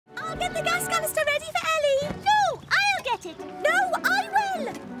the gas canister ready for Ellie? No, I'll get it. No, I will.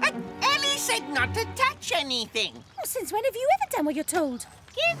 Ellie said not to touch anything. Well, since when have you ever done what you're told?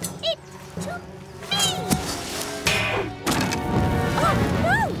 Give it to me. Oh,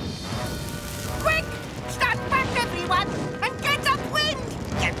 no! Quick! Stand back, everyone, and get upwind!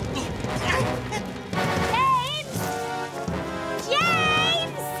 James!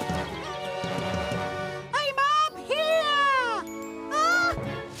 James! I'm up here!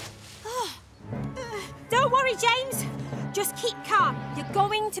 Don't worry, James. Just keep calm. You're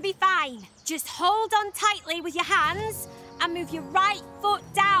going to be fine. Just hold on tightly with your hands and move your right foot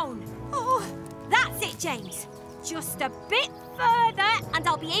down. Oh, that's it, James. Just a bit further and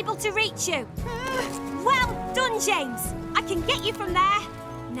I'll be able to reach you. Well done, James. I can get you from there.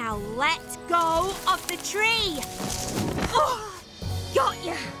 Now let go of the tree. Oh, got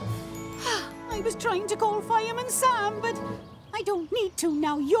you. I was trying to call Fireman Sam, but I don't need to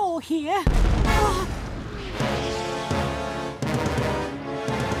now you're here.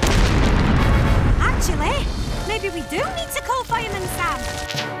 Actually, maybe we do need to call Fireman Sam.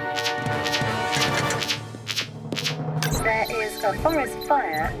 There is a forest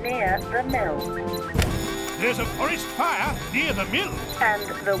fire near the mill. There's a forest fire near the mill. And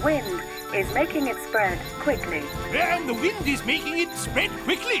the wind is making it spread quickly. And the wind is making it spread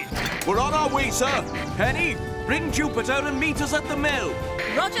quickly. We're on our way, sir. Penny, bring Jupiter and meet us at the mill.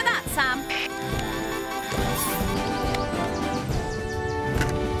 Roger that, Sam.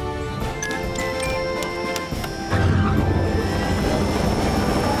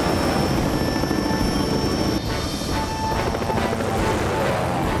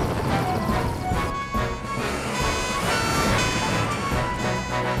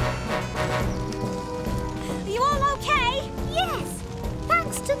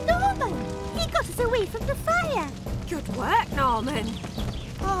 Away from the fire. Good work, Norman.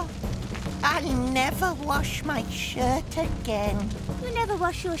 Oh, I'll never wash my shirt again. You never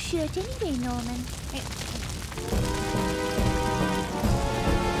wash your shirt anyway, Norman.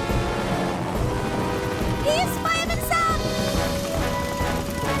 Here's Fireman Sam!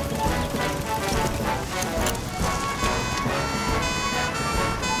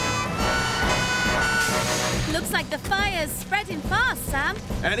 Looks like the fire's spreading fast, Sam.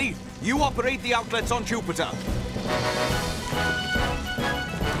 Ellie, you operate the outlets on Jupiter.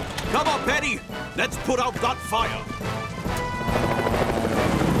 Come on, Penny. Let's put out that fire.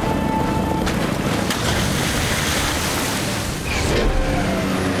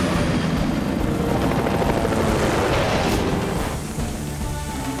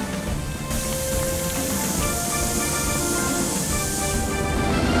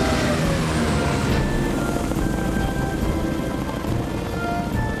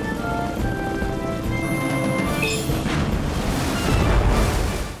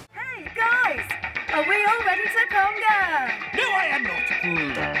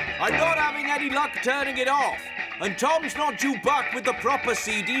 I'm not having any luck turning it off. And Tom's not due back with the proper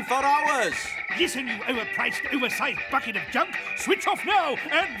CD for hours. Listen, you overpriced, oversized bucket of junk. Switch off now,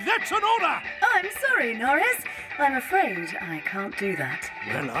 and that's an order. I'm sorry, Norris. I'm afraid I can't do that.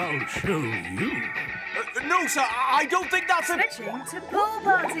 Well, I'll show you. No, sir, I don't think that's Switching to pool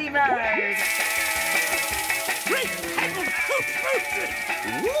party mode. Great heaven!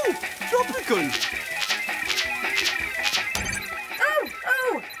 Ooh, tropical.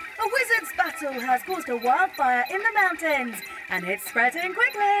 A wizard's battle has caused a wildfire in the mountains, and it's spreading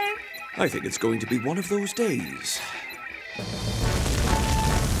quickly. I think it's going to be one of those days.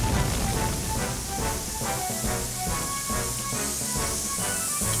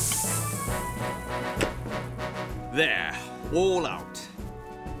 There, all out.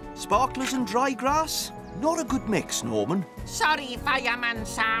 Sparklers and dry grass? Not a good mix, Norman. Sorry, Fireman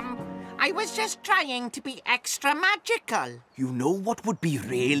Sam. I was just trying to be extra magical. You know what would be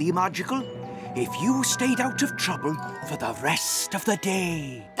really magical? If you stayed out of trouble for the rest of the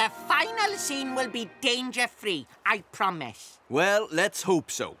day. The final scene will be danger-free, I promise. Well, let's hope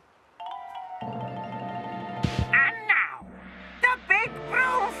so. And now, the big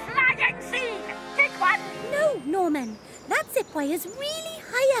broom flying scene. Take one. No, Norman. That zip wire's really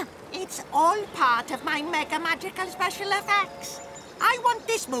high up. It's all part of my mega magical special effects. I want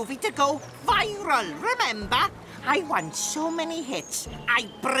this movie to go viral, remember? I want so many hits, I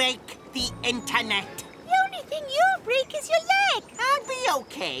break the internet. The only thing you'll break is your leg. I'll be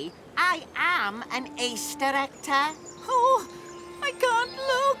okay. I am an ace director. Oh, I can't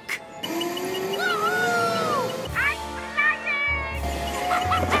look. Woohoo! I'm flying!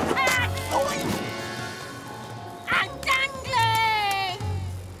 I'm dangling!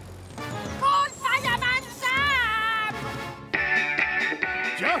 Call Fireman Sam!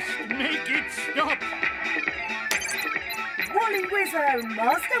 must make it stop. Wally Wizzo,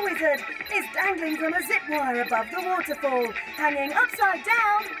 Master Wizard, is dangling from a zip wire above the waterfall, hanging upside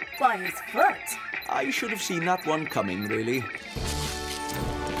down by his foot. I should have seen that one coming, really.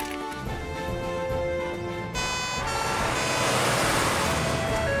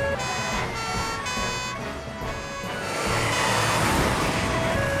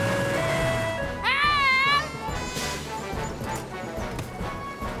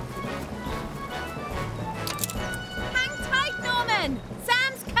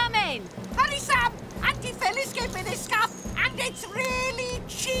 Hurry, Sam! Auntie Phyllis gave me this scarf, and it's really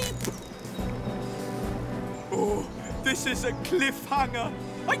cheap! Oh, this is a cliffhanger.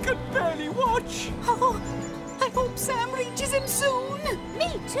 I can barely watch. Oh, I hope Sam reaches him soon.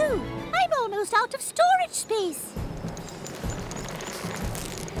 Me too. I'm almost out of storage space.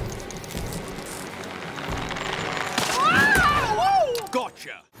 Whoa!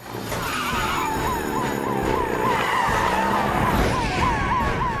 Gotcha.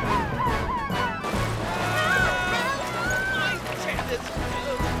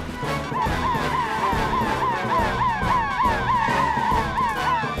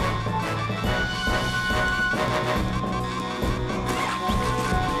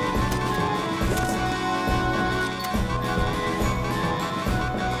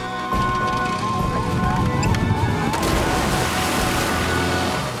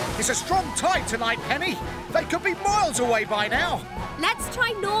 It's a strong tide tonight, Penny. They could be miles away by now. Let's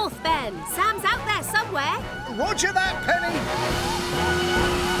try north, Ben. Sam's out there somewhere. Roger that, Penny.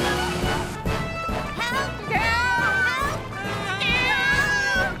 Help!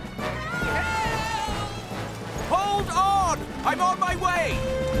 Help! Hold on! I'm on my way!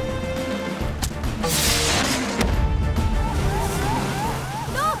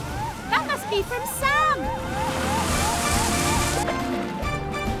 Look! That must be from Sam!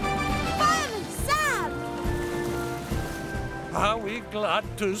 Fireman Sam! Are we glad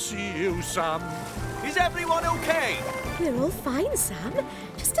to see you, Sam? Is everyone okay? We're all fine, Sam.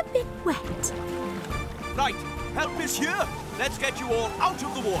 Just a bit wet. Right, help is here. Let's get you all out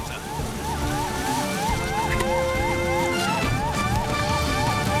of the water.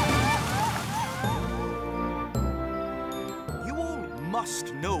 You all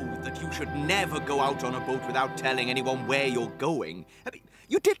must know that you should never go out on a boat without telling anyone where you're going. I mean,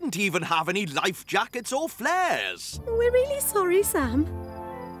 you didn't even have any life jackets or flares. We're really sorry, Sam.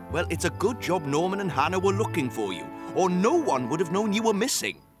 Well, it's a good job Norman and Hannah were looking for you, or no one would have known you were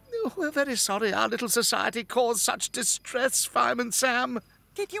missing. Oh, we're very sorry our little society caused such distress, Fireman Sam.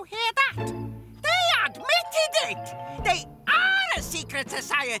 Did you hear that? They admitted it! They are a secret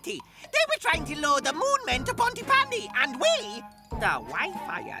society! They were trying to lure the moon men to Pontypandy, and we, the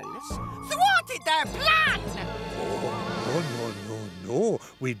Wi-Fiers, thwarted their plan! No.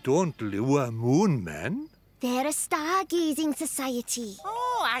 We don't lure moon men. They're a stargazing society.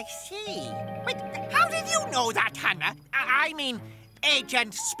 Oh, I see. But how did you know that, Hannah? I mean,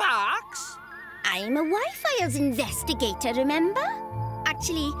 Agent Sparks? I'm a Wi-Fi's investigator, remember?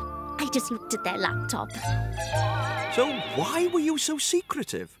 Actually, I just looked at their laptop. So why were you so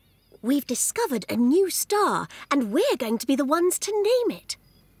secretive? We've discovered a new star, and we're going to be the ones to name it.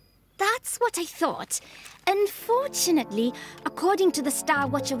 That's what I thought. Unfortunately, according to the Star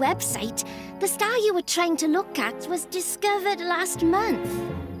Watcher website, the star you were trying to look at was discovered last month.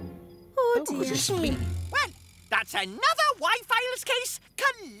 Oh, dear. Well, that's another Wi-Fi's case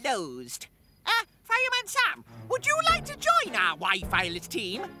closed. Fireman Sam, would you like to join our Wi-Fi's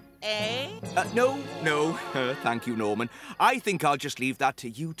team? Eh? No. Thank you, Norman. I think I'll just leave that to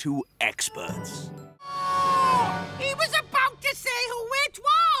you two experts. He was about to say who it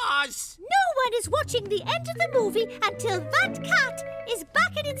was! No one is watching the end of the movie until that cat is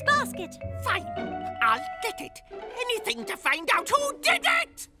back in its basket. Fine, I'll get it. Anything to find out who did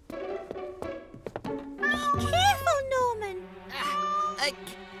it! Be careful, Norman.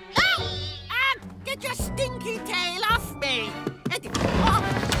 Get your stinky tail off me!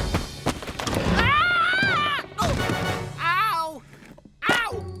 Ow! Ow!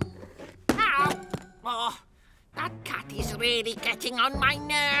 Ow! Oh, that cat is really getting on my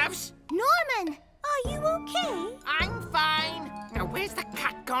nerves. Norman, are you okay? I'm fine. Now, where's the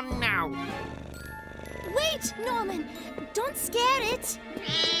cat gone now? Wait, Norman. Don't scare it.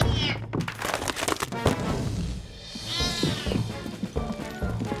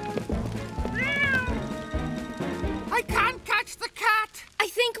 I can't catch the cat. I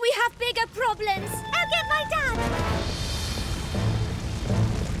think we have bigger problems. I'll get my dad.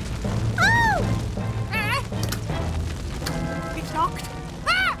 Oh! It's locked.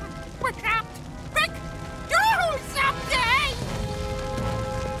 We're trapped. Quick, do something!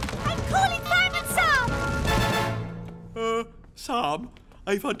 calling Fireman Sam! Sam,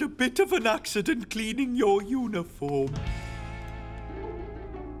 I've had a bit of an accident cleaning your uniform.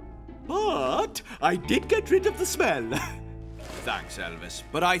 But I did get rid of the smell. Thanks, Elvis.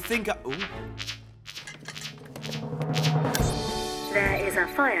 But I think ooh. There is a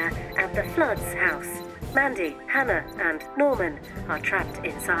fire at the Flood's house. Mandy, Hannah and Norman are trapped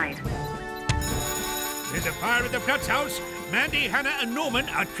inside. There's a fire at the Flood's house. Mandy, Hannah and Norman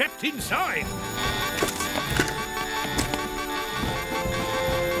are trapped inside.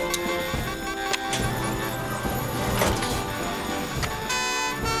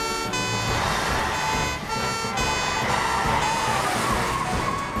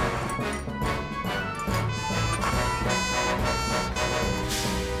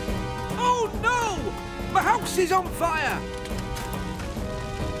 Oh no! My house is on fire!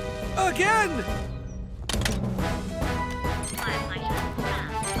 Again!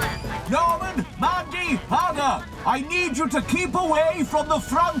 Norman, Mandy, Hannah, I need you to keep away from the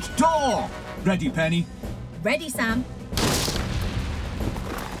front door. Ready, Penny? Ready, Sam.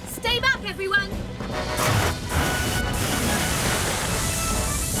 Stay back, everyone!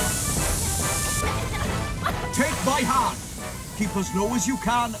 Take my hand. Keep as low as you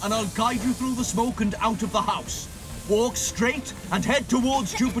can and I'll guide you through the smoke and out of the house. Walk straight and head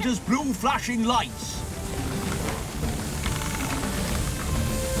towards Jupiter's blue flashing lights.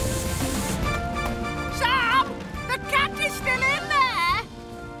 Sam! The cat is still in there!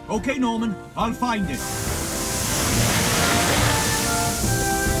 Okay, Norman, I'll find it.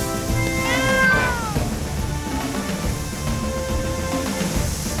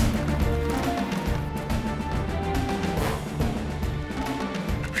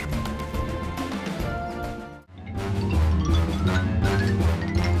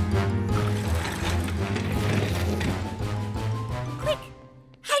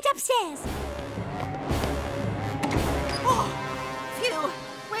 Upstairs. Oh, phew,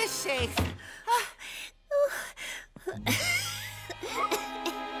 we're safe.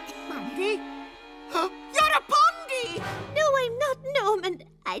 Mandy? You're a Pondy! No, I'm not, Norman.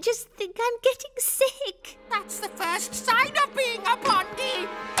 I just think I'm getting sick. That's the first sign of being a Pondy!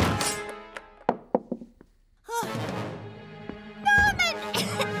 Norman!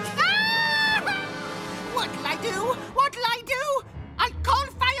 What'll I do? What'll I do? I'll call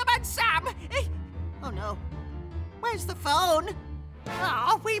Fireman Sam! Oh no. Where's the phone?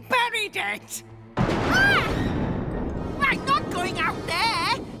 Oh, we buried it! Ah! I'm not going out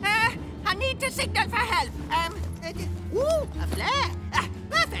there! I need to signal for help. Ooh, a flare!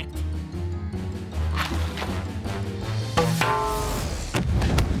 Perfect!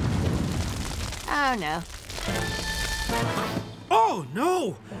 Oh no. Oh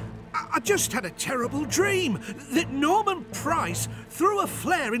no! I just had a terrible dream that Norman Price threw a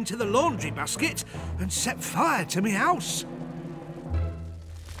flare into the laundry basket and set fire to me house.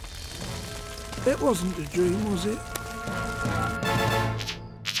 It wasn't a dream, was it?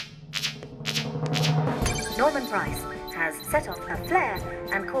 Norman Price has set off a flare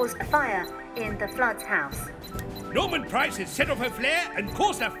and caused a fire in the Flood's house. Norman Price has set off a flare and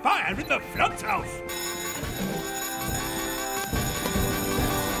caused a fire in the Flood's house.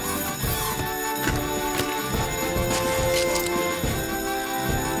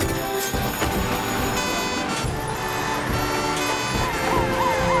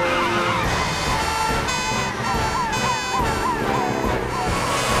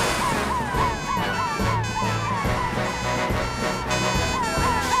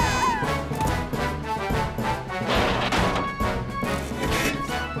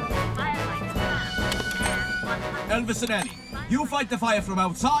 Elvis and Ellie, you fight the fire from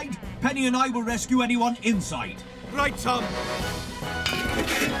outside. Penny and I will rescue anyone inside. Right, Tom.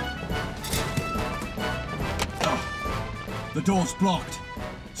 The door's blocked.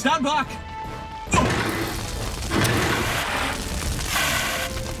 Stand back!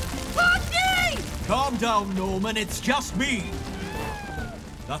 Mandy! Calm down, Norman. It's just me.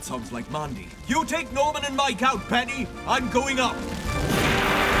 That sounds like Mandy. You take Norman and Mike out, Penny. I'm going up.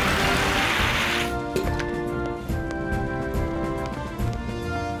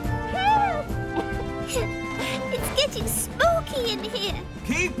 It's getting spooky in here.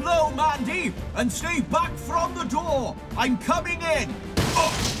 Keep low, Mandy, and stay back from the door. I'm coming in.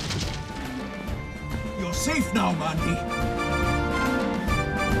 Oh. You're safe now, Mandy.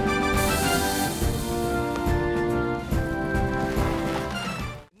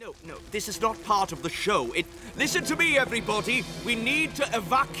 No, this is not part of the show. Listen to me, everybody. We need to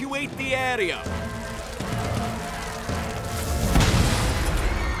evacuate the area.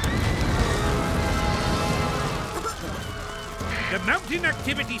 The Mountain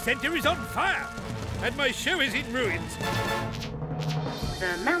Activity Centre is on fire, and my show is in ruins.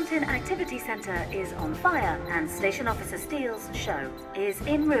 The Mountain Activity Centre is on fire, and Station Officer Steele's show is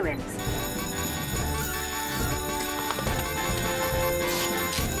in ruins.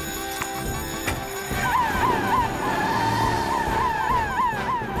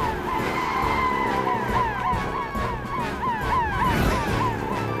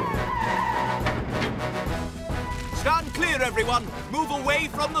 Stand clear, everyone. Move away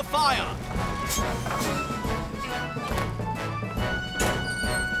from the fire.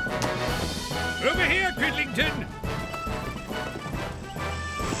 Over here, Cridlington.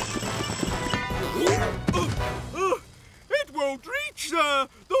 It won't reach there.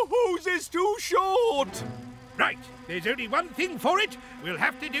 The hose is too short. Right, there's only one thing for it. We'll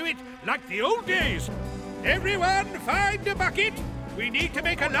have to do it like the old days. Everyone, find a bucket. We need to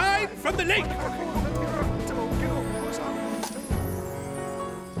make a line from the lake.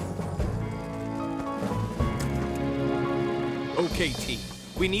 Okay, team.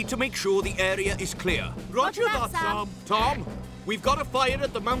 We need to make sure the area is clear. Roger that, Sam. Tom, we've got a fire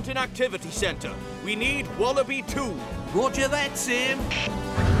at the Mountain Activity Centre. We need Wallaby 2. Roger that, Sam.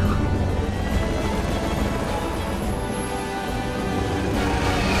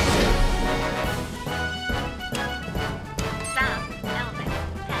 Sam, Elvis,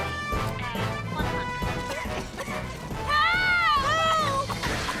 Penny, Air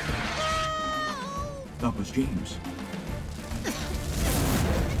 100. That was James.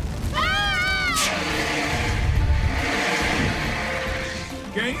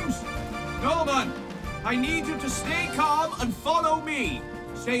 James? Norman! I need you to stay calm and follow me.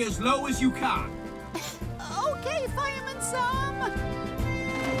 Stay as low as you can. Okay, Fireman Sam.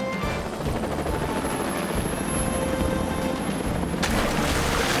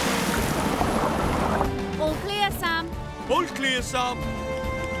 All clear, Sam. All clear, Sam.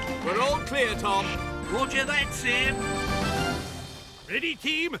 We're all clear, Tom. Roger that, Sam. Ready,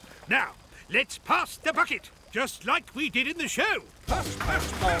 team? Now, let's pass the bucket, just like we did in the show. Pass,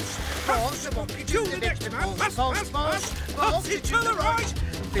 pass, pass. Pass the bucket to the next man. Pass, pass, pass. Pass it to the right.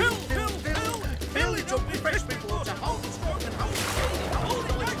 Fill, fill, fill. Fill it up with fresh water. Hold strong and hold steady. Hold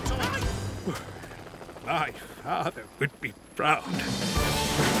it tight. My father would be proud.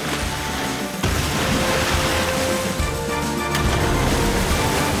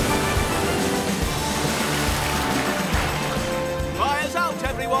 Fire's out,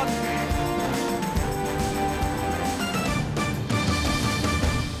 everyone.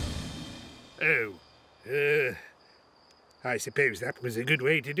 Oh, I suppose that was a good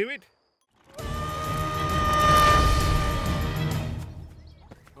way to do it.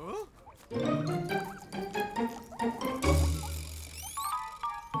 Oh!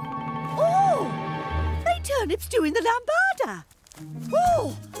 My turnip's doing the lambada.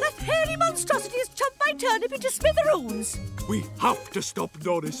 Oh! That hairy monstrosity has chopped my turnip into smithereens. We have to stop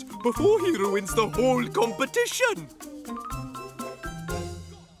Norris before he ruins the whole competition.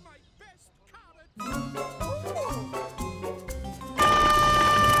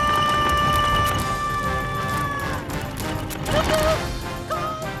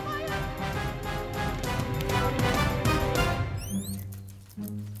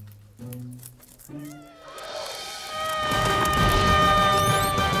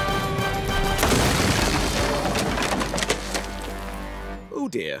 Oh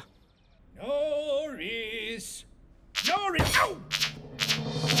dear. Norris! Norris! Ow!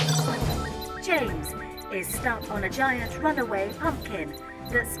 James is stuck on a giant runaway pumpkin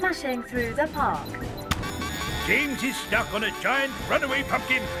that's smashing through the park. James is stuck on a giant runaway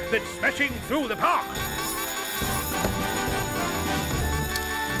pumpkin that's smashing through the park.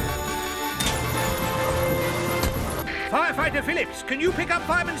 Firefighter Phillips, can you pick up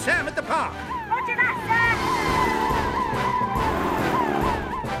Fireman Sam at the park? Roger that, sir!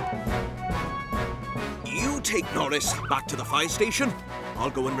 You take Norris back to the fire station. I'll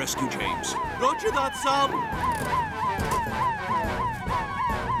go and rescue James. Roger that, Sam.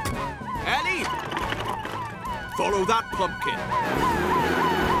 Ellie! Follow that pumpkin.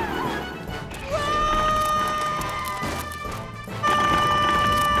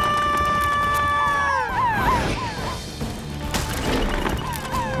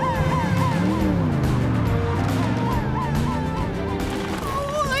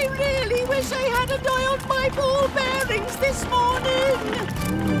 Wish I hadn't oiled my ball bearings this morning.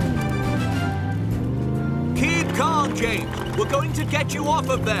 Keep calm, James. We're going to get you off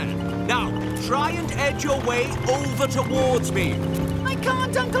of there. Now, try and edge your way over towards me. I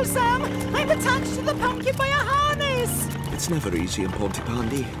can't, Uncle Sam. I'm attached to the pumpkin by a harness. It's never easy in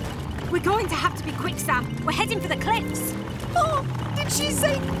Pontypandy. We're going to have to be quick, Sam. We're heading for the cliffs. Oh, did she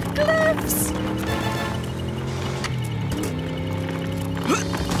say cliffs?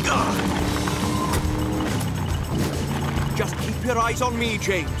 Just keep your eyes on me,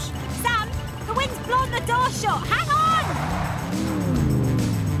 James. Sam, the wind's blown the door shut. Hang on!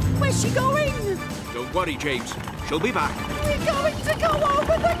 Where's she going? Don't worry, James. She'll be back. We're going to go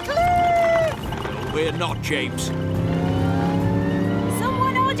over the cliff! No, we're not, James.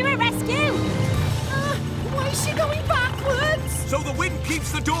 Someone order a rescue! Why is she going backwards? So the wind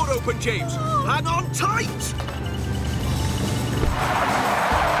keeps the door open, James. Hang on tight!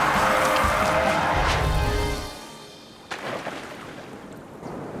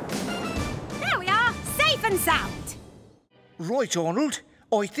 There we are, safe and sound. Right, Arnold.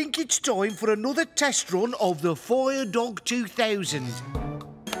 I think it's time for another test run of the Fire Dog 2000.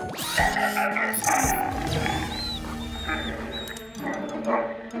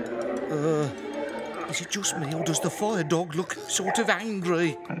 Is it just me, or does the Fire Dog look sort of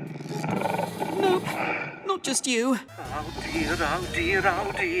angry? Nope, not just you. Oh dear, oh dear,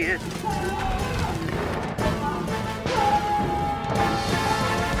 oh dear.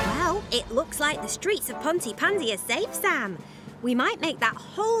 Well, it looks like the streets of Pontypandy are safe, Sam. We might make that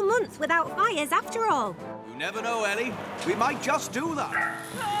whole month without fires after all. You never know, Ellie. We might just do that.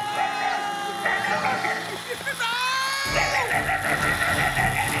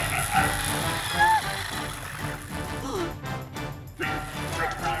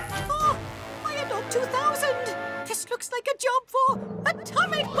 Oh, Fire Dog 2000! This looks like a job for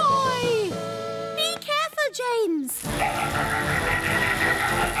Atomic Boy! Be careful, James.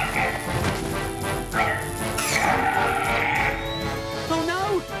 Oh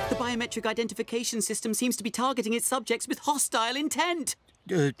no! The biometric identification system seems to be targeting its subjects with hostile intent.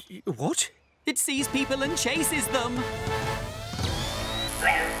 What? It sees people and chases them.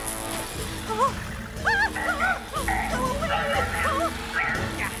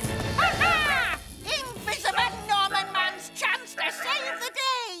 Invisible Norman Man's chance to save the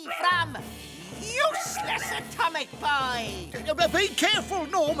day from useless Atomic Boy! Be careful,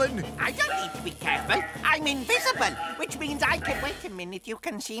 Norman! I don't need to be careful. I'm invisible, which means I can... Wait a minute, you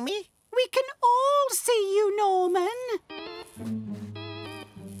can see me? We can all see you, Norman.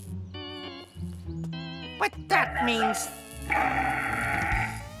 But that means...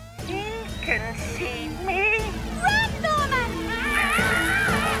 He can see me. Run, Norman!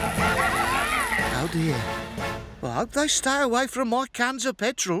 Oh dear. Well, I hope they stay away from my cans of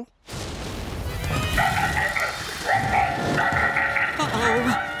petrol. Uh-oh.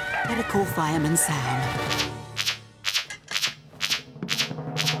 Better call Fireman Sam.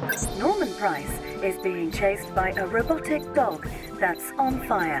 Norman Price is being chased by a robotic dog that's on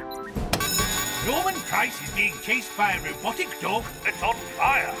fire. Norman Price is being chased by a robotic dog that's on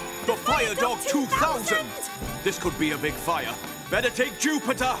fire. The Fire Dog 2000! This could be a big fire. Better take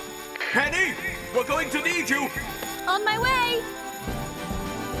Jupiter. Penny, we're going to need you. On my way.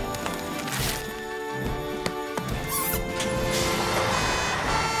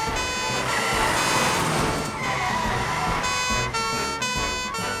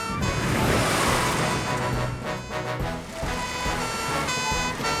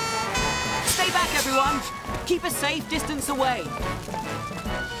 Stay back, everyone. Keep a safe distance away.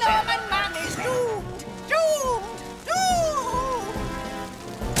 Norman Man is doomed! Doomed! Doomed!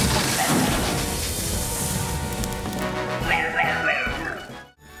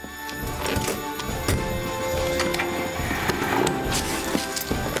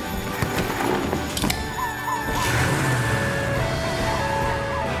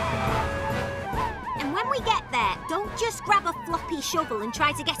 And when we get there, don't just grab a floppy shovel and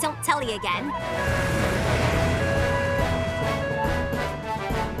try to get on telly again.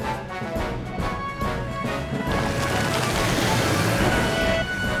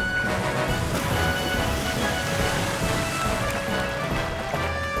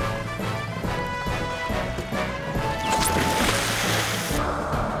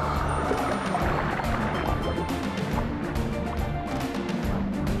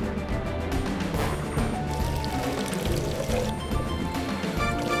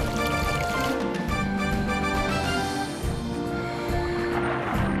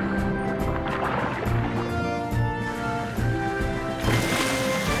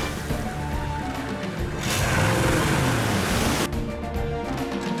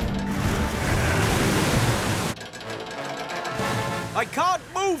 I can't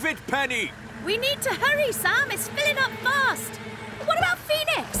move it, Penny. We need to hurry, Sam. It's filling up fast. What about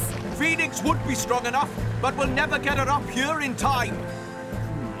Phoenix? Phoenix would be strong enough, but we'll never get her up here in time.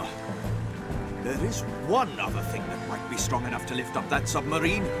 There is one other thing that might be strong enough to lift up that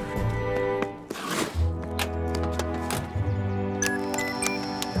submarine.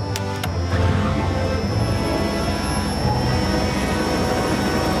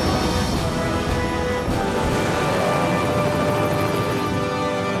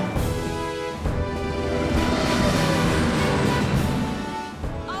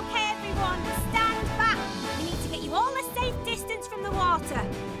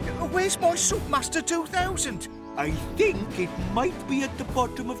 Where's my Submaster 2000? I think it might be at the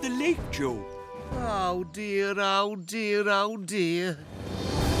bottom of the lake, Joe. Oh dear, oh dear, oh dear.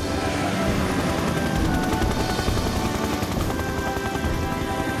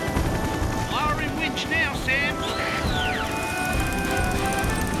 Lowering winch now, Sam.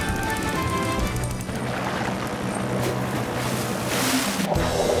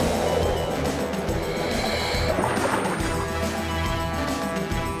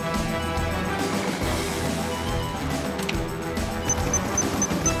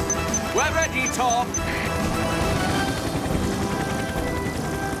 We're ready, Tom.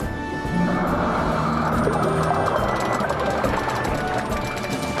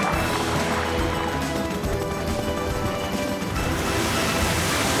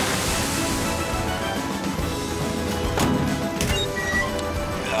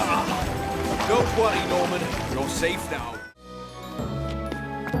 Don't worry, Norman. You're safe now.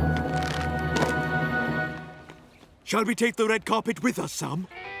 Shall we take the red carpet with us, Sam?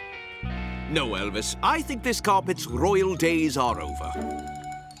 No, Elvis. I think this carpet's royal days are over. Come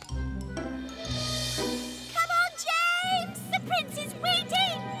on, James! The prince is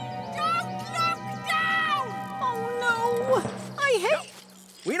waiting! Don't look down! Oh, no! I hate...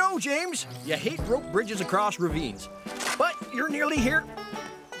 We know, James. You hate rope bridges across ravines. But you're nearly here.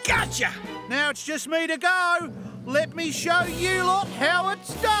 Gotcha! Now it's just me to go. Let me show you lot how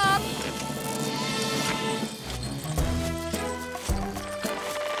it's done.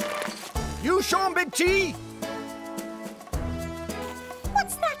 You show 'em, Big T!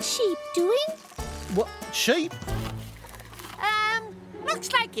 What's that sheep doing? What, sheep?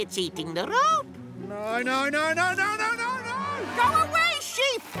 Looks like it's eating the rope. No, no, no, no, no, no, no, no! Go away,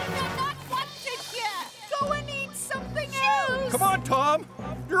 sheep! You're not wanted here! Go and eat something else! Come on, Tom!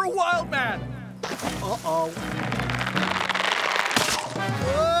 You're a wild man! Uh-oh.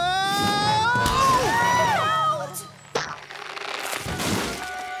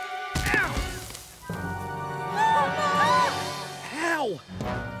 Ow!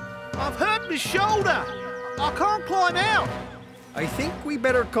 I've hurt my shoulder! I can't climb out! I think we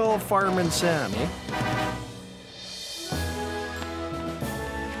better call Fireman Sam, eh?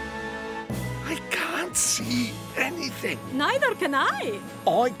 I can't see anything. Neither can I.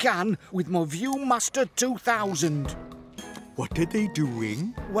 I can with my Viewmaster 2000. What are they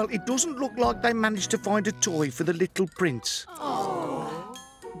doing? Well, it doesn't look like they managed to find a toy for the little prince.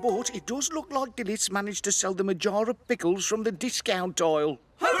 But it does look like Dillis managed to sell them a jar of pickles from the discount aisle.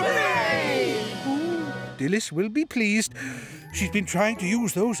 Hooray! Dillis will be pleased. She's been trying to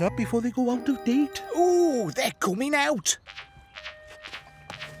use those up before they go out of date. Ooh, they're coming out.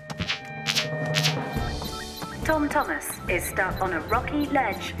 Tom Thomas is stuck on a rocky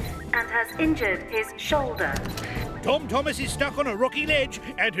ledge and has injured his shoulder. Tom Thomas is stuck on a rocky ledge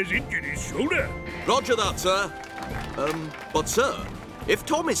and has injured his shoulder. Roger that, sir. But sir, if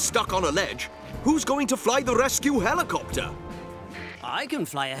Tom is stuck on a ledge, who's going to fly the rescue helicopter? I can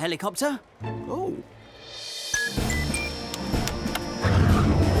fly a helicopter. Oh.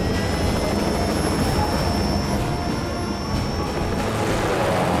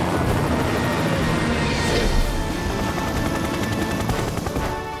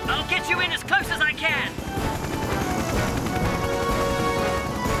 I'll get you in as close as I can.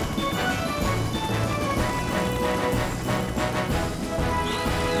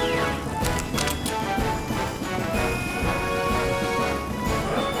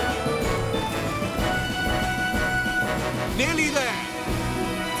 Nearly there.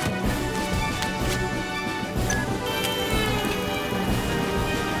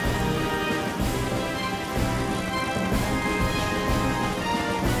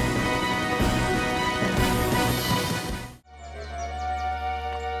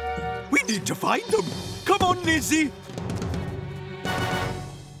 We need to find them. Come on, Lizzie.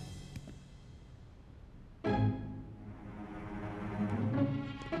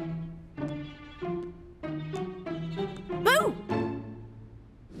 Boo!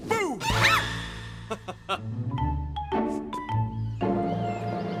 Boo!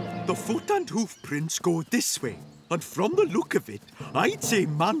 The foot and hoof prints go this way. And from the look of it, I'd say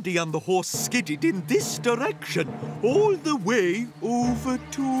Mandy and the horse skidded in this direction, all the way over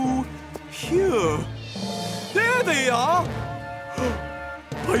to here. There they are!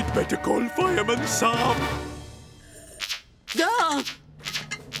 I'd better call Fireman Sam. Ah!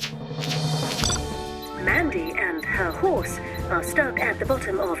 Mandy and her horse are stuck at the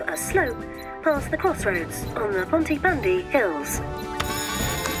bottom of a slope past the crossroads on the Pontypandy Hills.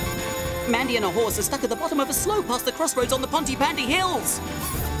 Mandy and her horse are stuck at the bottom of a slope past the crossroads on the Pontypandy Hills.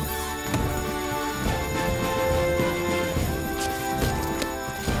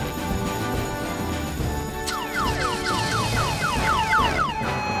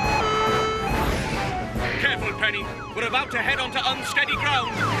 ready. We're about to head onto unsteady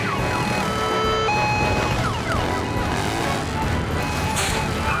ground.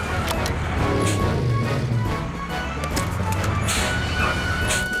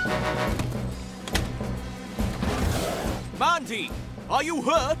 Mandy, are you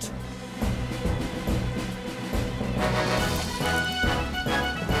hurt?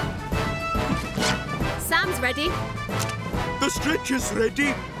 Sam's ready. The stretcher's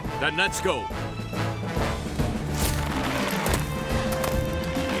ready. Then let's go.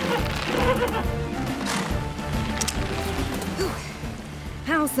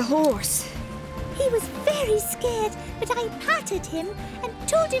 How's the horse? He was very scared, but I patted him and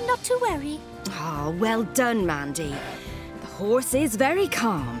told him not to worry. Oh, well done, Mandy. The horse is very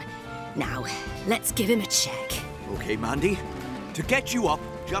calm. Now, let's give him a check. Okay, Mandy. To get you up,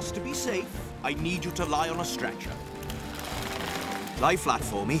 just to be safe, I need you to lie on a stretcher. Lie flat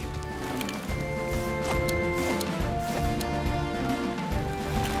for me.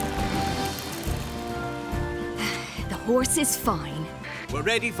 The horse is fine. We're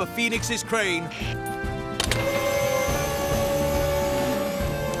ready for Phoenix's crane.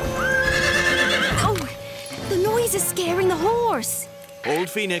 Oh, the noise is scaring the horse. Hold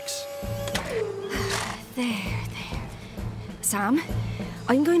Phoenix. There. Sam,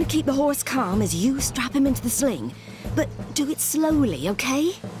 I'm going to keep the horse calm as you strap him into the sling. But do it slowly,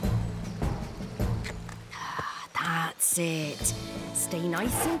 okay? That's it. Stay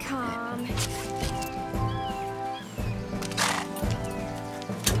nice and calm.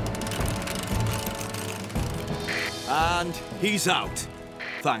 And he's out.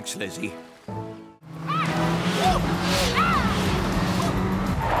 Thanks, Lizzie.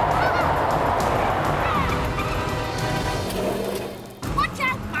 Watch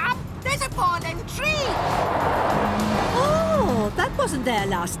out, Mom! There's a fallen tree! Oh, that wasn't there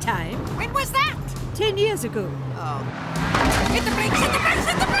last time. When was that? 10 years ago. Oh. Hit the brakes, hit the brakes,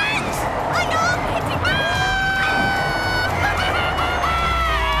 hit the brakes! I am hitting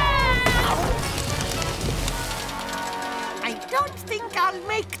I don't think I'll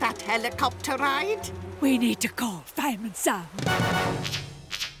make that helicopter ride. We need to call Fireman Sam.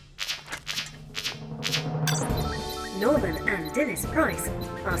 Norman and Dilys Price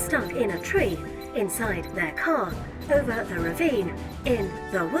are stuck in a tree inside their car over the ravine in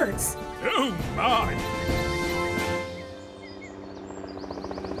the woods. Oh, my!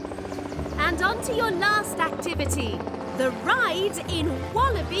 And on to your last activity, the ride in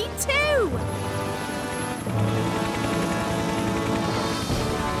Wallaby 2.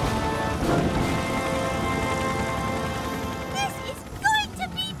 This is going to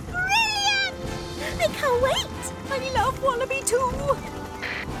be brilliant! I can't wait! I love Wallaby too!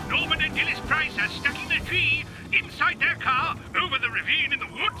 Norman and Dilys Price are stuck in the tree, inside their car, over the ravine in the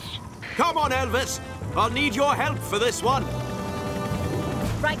woods. Come on, Elvis. I'll need your help for this one.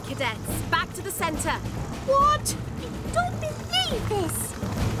 Right, cadets, back to the centre. What? I don't believe this!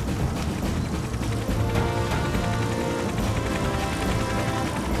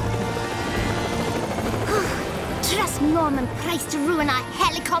 Trust Norman Price to ruin our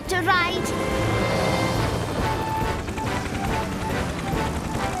helicopter ride.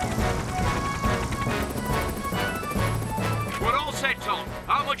 We're all set, Tom.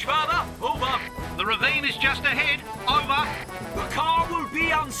 How much further? Over. The ravine is just ahead. Over. The car will be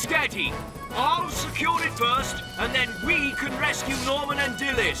unsteady. I'll secure it first, and then we can rescue Norman and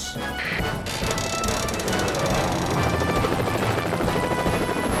Dilys.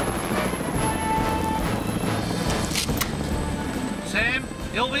 Sam,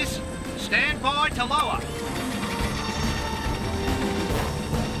 Elvis, stand by to lower.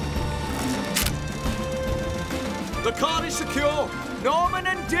 The car is secure. Norman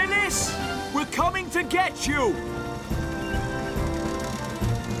and Dilys, we're coming to get you.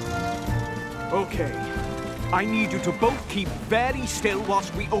 Okay. I need you to both keep very still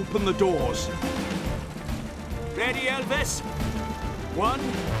whilst we open the doors. Ready, Elvis? 1,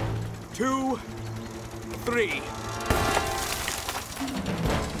 2, 3.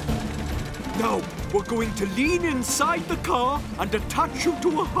 Now, we're going to lean inside the car and attach you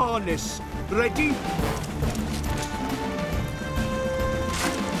to a harness. Ready?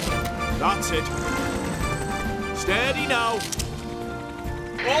 That's it. Steady now.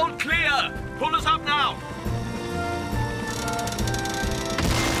 All clear. Pull us up now.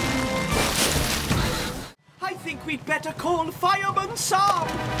 I think we'd better call Fireman Sam.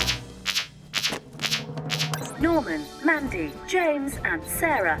 Norman, Mandy, James and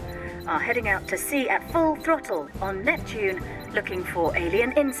Sarah are heading out to sea at full throttle on Neptune looking for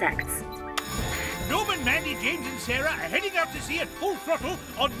alien insects. Norman, Mandy, James and Sarah are heading out to sea at full throttle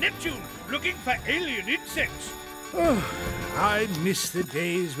on Neptune, looking for alien insects. Oh, I miss the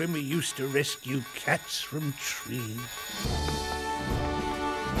days when we used to rescue cats from trees.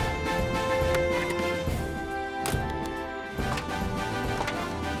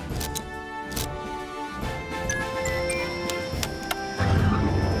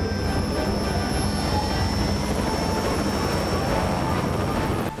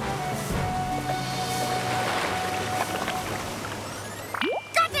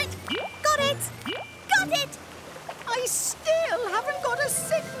 I still haven't got a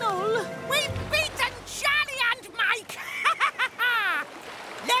signal. We've beaten Charlie and Mike!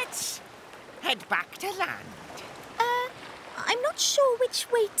 Let's head back to land. I'm not sure which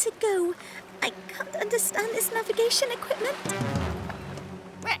way to go. I can't understand this navigation equipment.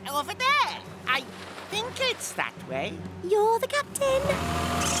 Well, over there. I think it's that way. You're the captain.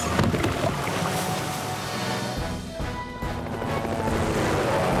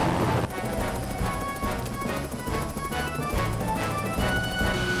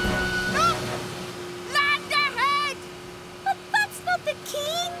 Land ahead! But that's not the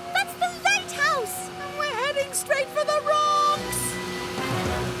key. That's the lighthouse. We're heading straight for the rocks.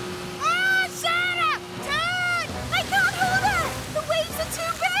 Oh, Sarah! Turn! I can't hold her. The waves are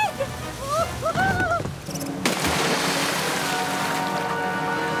too big. Oh,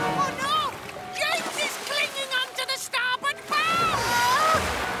 no! James is clinging onto the starboard bow!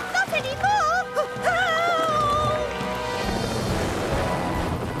 Not anymore.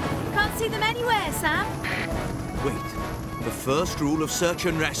 Can't see them anywhere, Sam. Wait. The first rule of search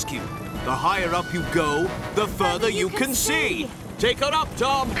and rescue. The higher up you go, the further you can see. Take her up,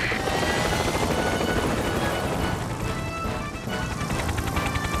 Tom.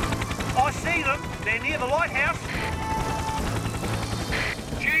 I see them. They're near the lighthouse.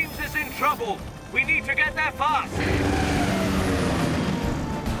 James is in trouble. We need to get there fast.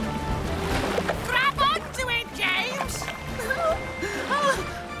 Grab onto it, James!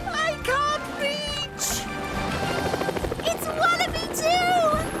 I can't reach. It's Wallaby too.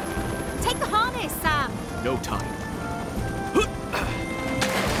 Take the harness, Sam. No time.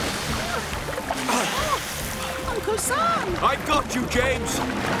 Uncle Sam. I've got you, James.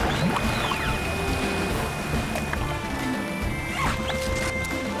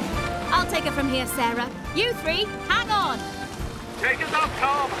 I'll take her from here, Sarah. You three, hang on. Take us up,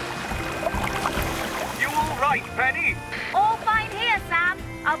 Tom. You all right, Penny? All fine here, Sam.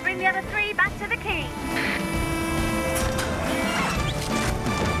 I'll bring the other three back to the quay.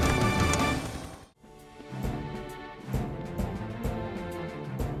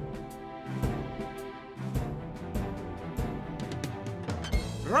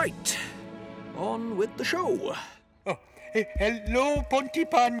 Right. On with the show. Oh, hello,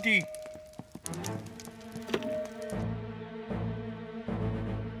 Pontypandy.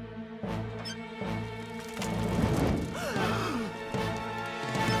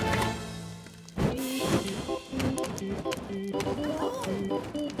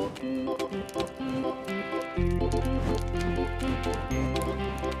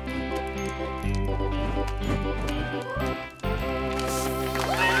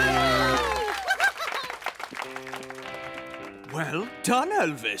 Well done,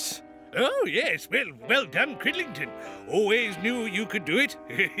 Elvis. Oh, yes. Well done, Cridlington. Always knew you could do it.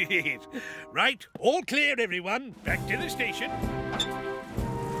 Right, all clear, everyone. Back to the station.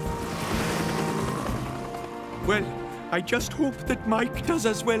 Well, I just hope that Mike does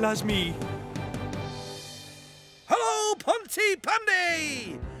as well as me. Hello,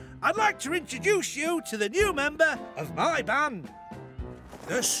 Pontypandy! I'd like to introduce you to the new member of my band,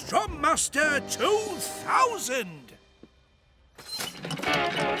 the Strummaster 2000.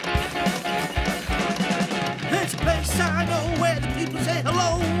 This place I know where the people say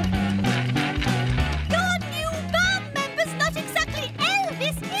hello. Your new band member's not exactly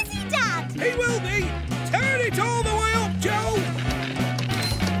Elvis, is he, Dad? He will be. Turn it all the way up, Joe.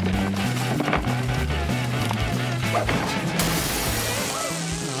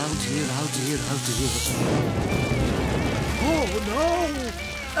 Oh dear, oh dear, oh dear. Oh no!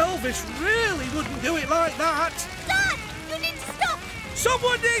 Elvis really wouldn't do it like that. Dad, you need to stop.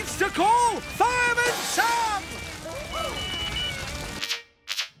 Someone needs to call Fireman Sam.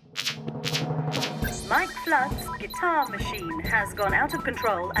 Mike Flood's guitar machine has gone out of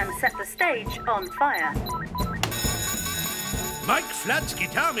control and set the stage on fire. Mike Flood's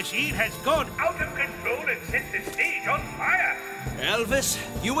guitar machine has gone out of control and set the stage on fire. Elvis,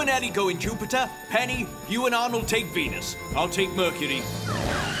 you and Ellie go in Jupiter. Penny, you and Arnold take Venus. I'll take Mercury.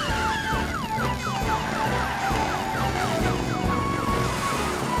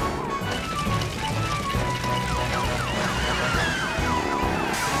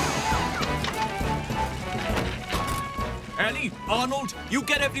 Ellie, Arnold, you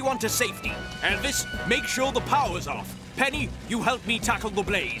get everyone to safety. Elvis, make sure the power's off. Penny, you help me tackle the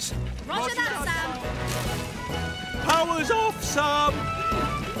blaze. Roger that, Sam. Power's off, Sam!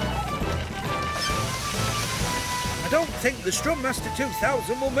 I don't think the Strum Master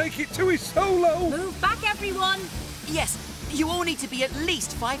 2000 will make it to his solo. Move back, everyone. Yes, you all need to be at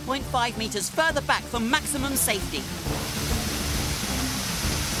least 5.5 metres further back for maximum safety.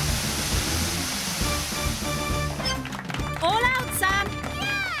 All out, Sam.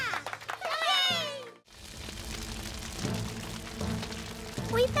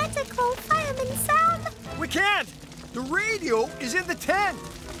 We better call Fireman, Sam. We can't! The radio is in the tent!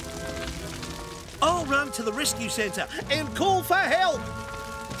 I'll run to the rescue centre and call for help.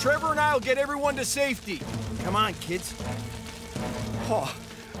 Trevor and I'll get everyone to safety. Come on, kids. Oh,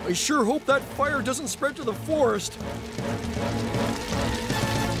 I sure hope that fire doesn't spread to the forest.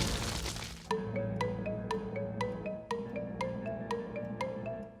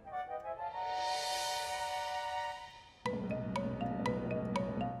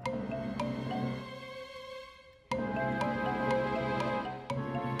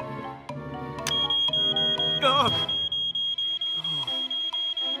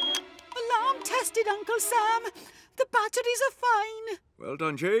 Alarm tested, Uncle Sam. The batteries are fine. Well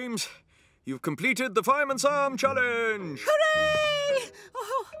done, James. You've completed the Fireman's Arm Challenge. Hooray!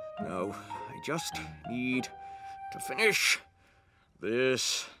 Oh, Now, I just need to finish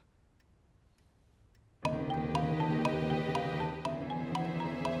this.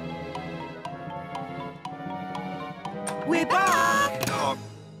 we're back!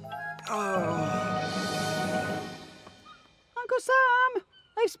 Uncle Sam,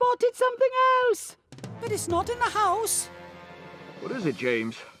 I've spotted something else. But it's not in the house. What is it,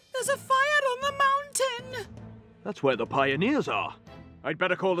 James? There's a fire on the mountain. That's where the pioneers are. I'd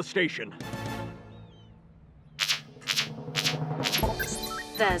better call the station.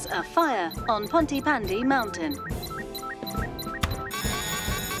 There's a fire on Pontypandy Mountain.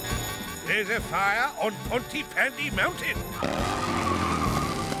 There's a fire on Pontypandy Mountain.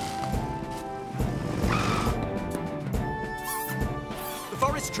 The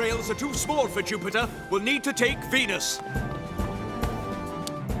forest trails are too small for Jupiter. We'll need to take Venus.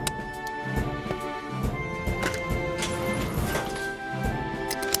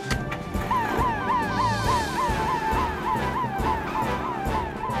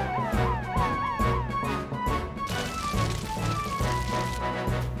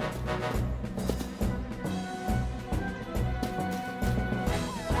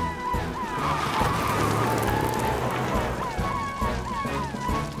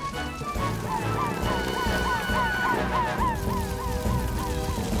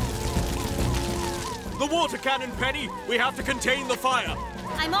 The water cannon, Penny! We have to contain the fire!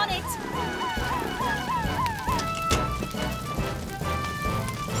 I'm on it.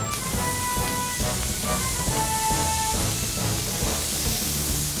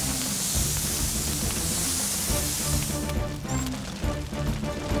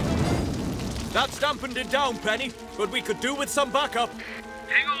 That's dampened it down, Penny, but we could do with some backup.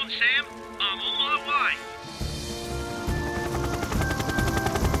 Hang on, Sam. I'm on my way.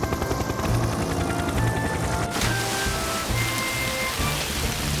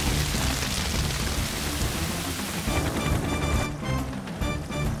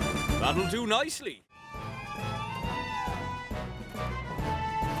 That'll do nicely.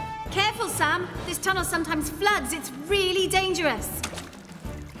 Careful, Sam. This tunnel sometimes floods. It's really dangerous.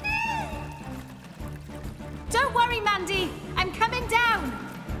 Don't worry, Mandy. I'm coming down.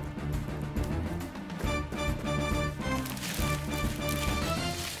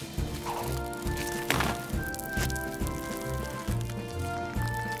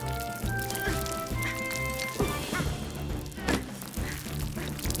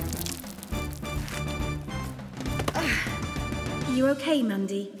 Are you okay,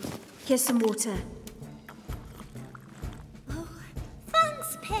 Mandy? Here's some water. Oh,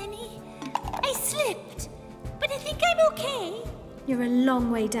 thanks, Penny. I slipped, but I think I'm okay. You're a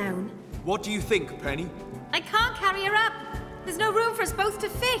long way down. What do you think, Penny? I can't carry her up. There's no room for us both to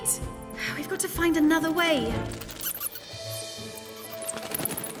fit. We've got to find another way.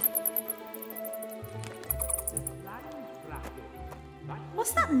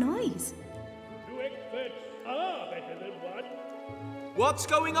 What's that noise? Two experts are better than one. What's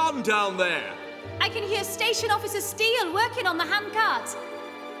going on down there? I can hear Station Officer Steele working on the handcart.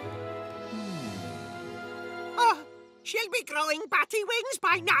 Oh, she'll be growing batty wings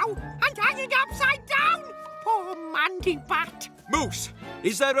by now and hanging upside down. Poor Mandy Bat. Moose,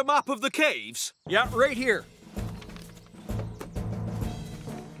 is there a map of the caves? Yeah, right here.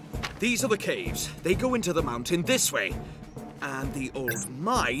 These are the caves. They go into the mountain this way. And the old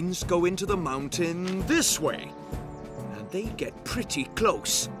mines go into the mountain this way. And they get pretty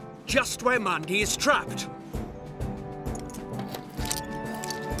close, just where Mandy is trapped.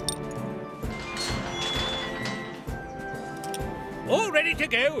 All ready to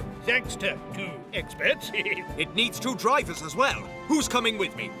go, thanks to 2 experts. It needs 2 drivers as well. Who's coming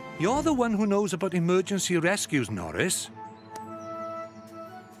with me? You're the one who knows about emergency rescues, Norris.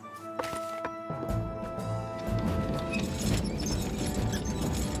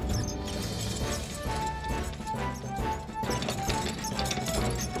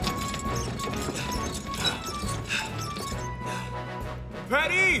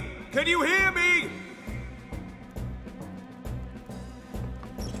 Penny, can you hear me?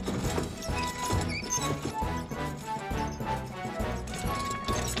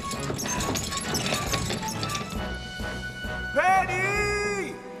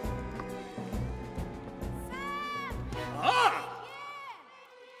 Penny! Ah!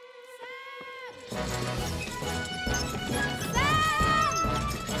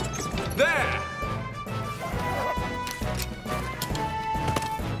 There!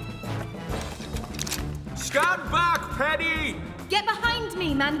 Stand back, Penny! Get behind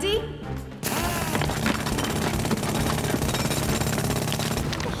me, Mandy.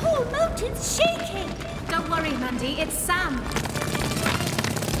 The whole mountain's shaking. Don't worry, Mandy, it's Sam.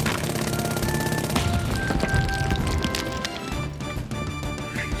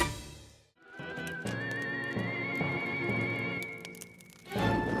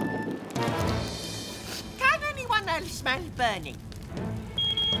 Can anyone else smell burning?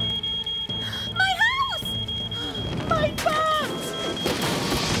 My house! My bat!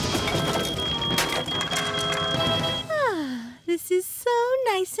 Ah, this is so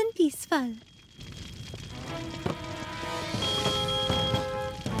nice and peaceful.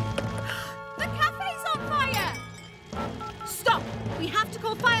 The cafe's on fire! Stop! We have to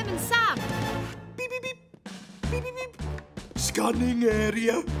call Fireman Sam. Beep, beep, beep. Beep, beep, beep. Scanning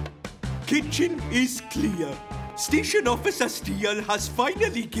area. Kitchen is clear. Station Officer Steele has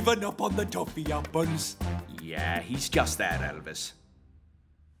finally given up on the toffee apples. Yeah, he's just there, Elvis.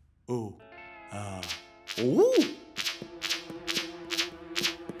 Oh. Ooh!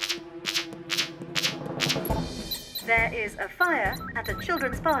 There is a fire at a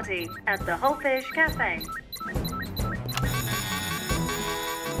children's party at the Wholefish Cafe.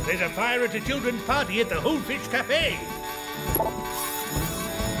 There's a fire at a children's party at the Wholefish Cafe.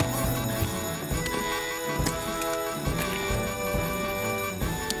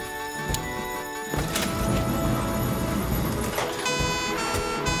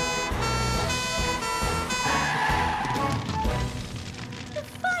 The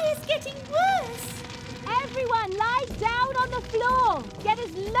fire's getting worse. Everyone, lie down on the floor. Get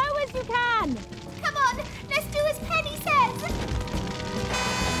as low as you can. Come on, let's do as Penny says.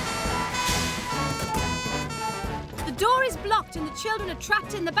 The door is blocked and the children are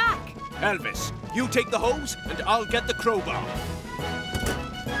trapped in the back. Elvis, you take the hose and I'll get the crowbar.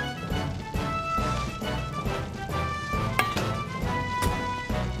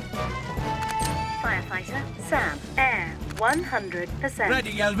 Firefighter Sam, air 100%.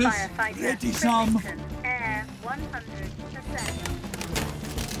 Ready, Elvis? Firefighter Ready, Sam. Bridgerton, air 100%.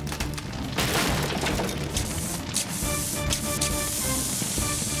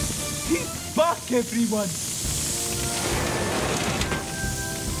 Keep back, everyone.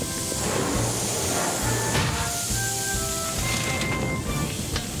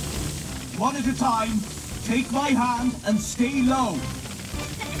 One at a time. Take my hand and stay low.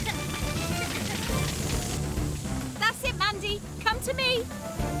 That's it, Mandy. Come to me.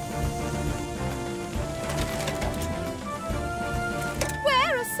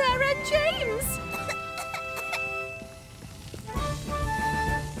 Where are Sarah and James?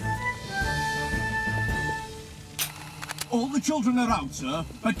 All the children are out, sir,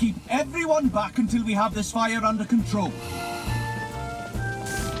 but keep everyone back until we have this fire under control.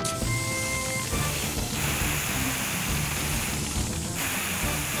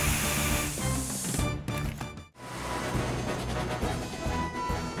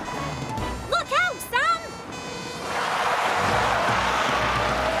 Look out, Sam!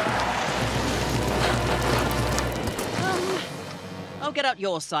 I'll get out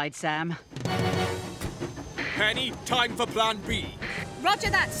your side, Sam. Penny, time for plan B.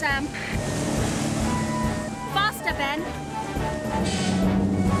 Roger that, Sam. Faster, Ben.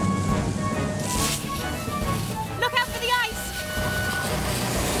 Look out for the ice!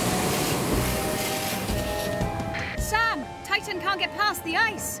 Sam, Titan can't get past the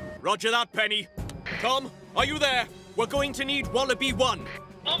ice. Roger that, Penny. Tom, are you there? We're going to need Wallaby 1.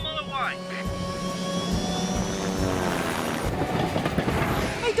 On my way.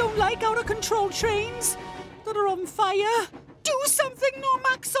 don't like out-of-control trains that are on fire. Do something,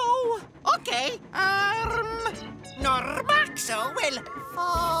 Normaxo! OK. Normaxo will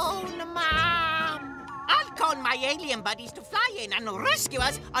phone Mom. I'll call my alien buddies to fly in and rescue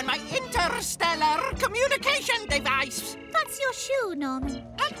us on my interstellar communication device. That's your shoe, Norman.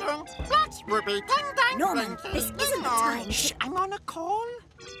 Norman, this isn't the time. Shh, I'm on a call.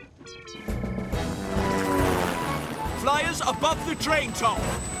 Flyers above the train, Tom.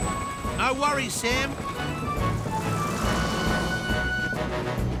 No worries, Sam.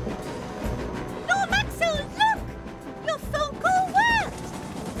 Normaxo, look! Your phone call worked!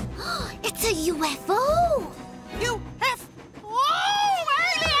 It's a UFO! UFO!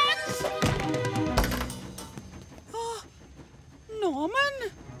 Aliens! Norman?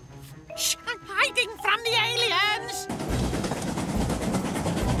 Shh, I'm hiding from the aliens!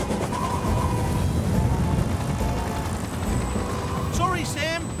 Sorry,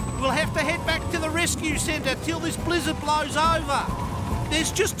 Sam. We'll have to head back to the rescue centre till this blizzard blows over.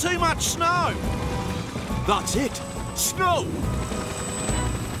 There's just too much snow. That's it. Snow!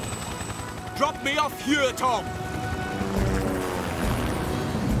 Drop me off here, Tom.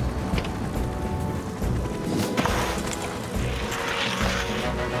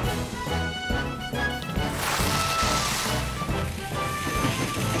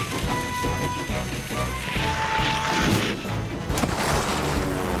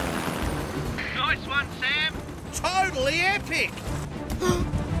 Nice one, Sam. Totally epic.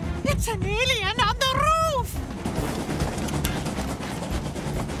 It's an alien on the roof!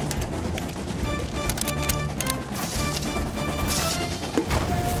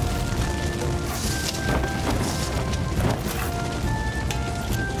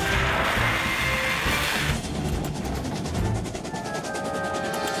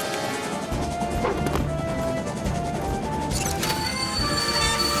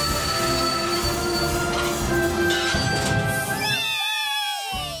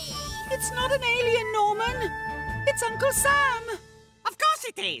 It's not an alien, Norman. It's Uncle Sam. Of course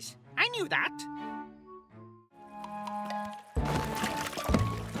it is. I knew that.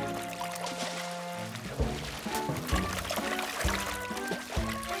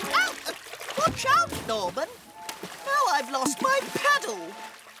 Watch out, Norman. Now I've lost my paddle.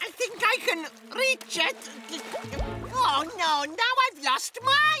 I think I can reach it. Oh, no, now I've lost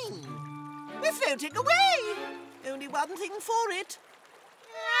mine. We're floating away. Only one thing for it.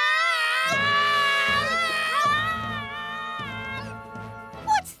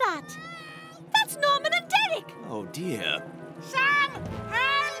 What's that? That's Norman and Derek! Oh, dear. Sam,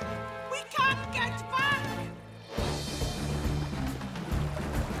 help! We can't get back!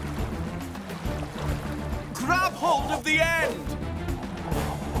 Grab hold of the end!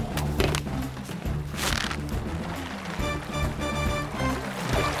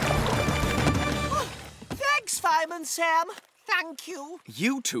 Thanks, Fireman Sam. Thank you.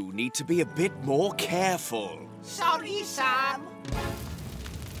 You two need to be a bit more careful. Sorry, Sam.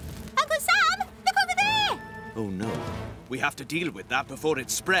 Uncle Sam, look over there! Oh, no. We have to deal with that before it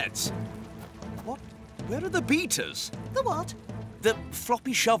spreads. What? Where are the beaters? The what? The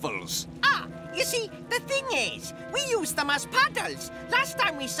floppy shovels. Ah, you see, the thing is, we used them as paddles. Last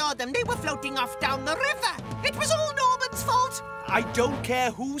time we saw them, they were floating off down the river. It was all Norman's fault. I don't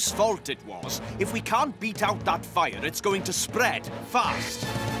care whose fault it was. If we can't beat out that fire, it's going to spread fast.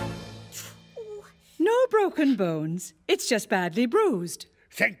 No broken bones. It's just badly bruised.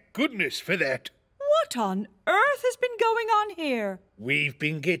 Thank goodness for that. What on earth has been going on here? We've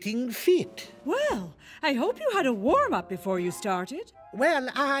been getting fit. Well, I hope you had a warm-up before you started. Well,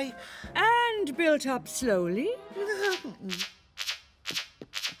 And built up slowly.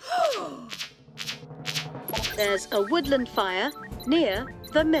 There's a woodland fire near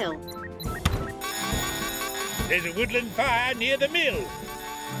the mill. There's a woodland fire near the mill.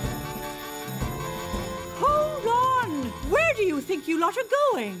 Hold on! Where do you think you lot are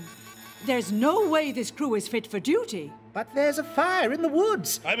going? There's no way this crew is fit for duty. But there's a fire in the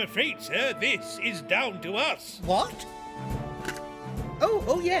woods. I'm afraid, sir, this is down to us. What?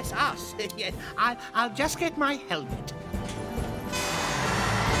 Oh, yes, us. Yes, I'll just get my helmet.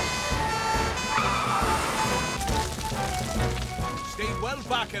 Stay well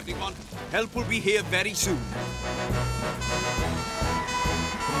back, everyone. Help will be here very soon.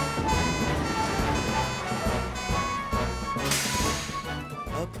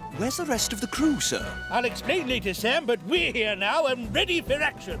 Where's the rest of the crew, sir? I'll explain later, Sam, but we're here now and ready for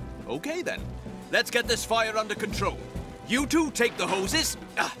action. Okay, then. Let's get this fire under control. You two take the hoses.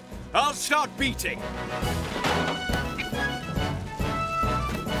 I'll start beating.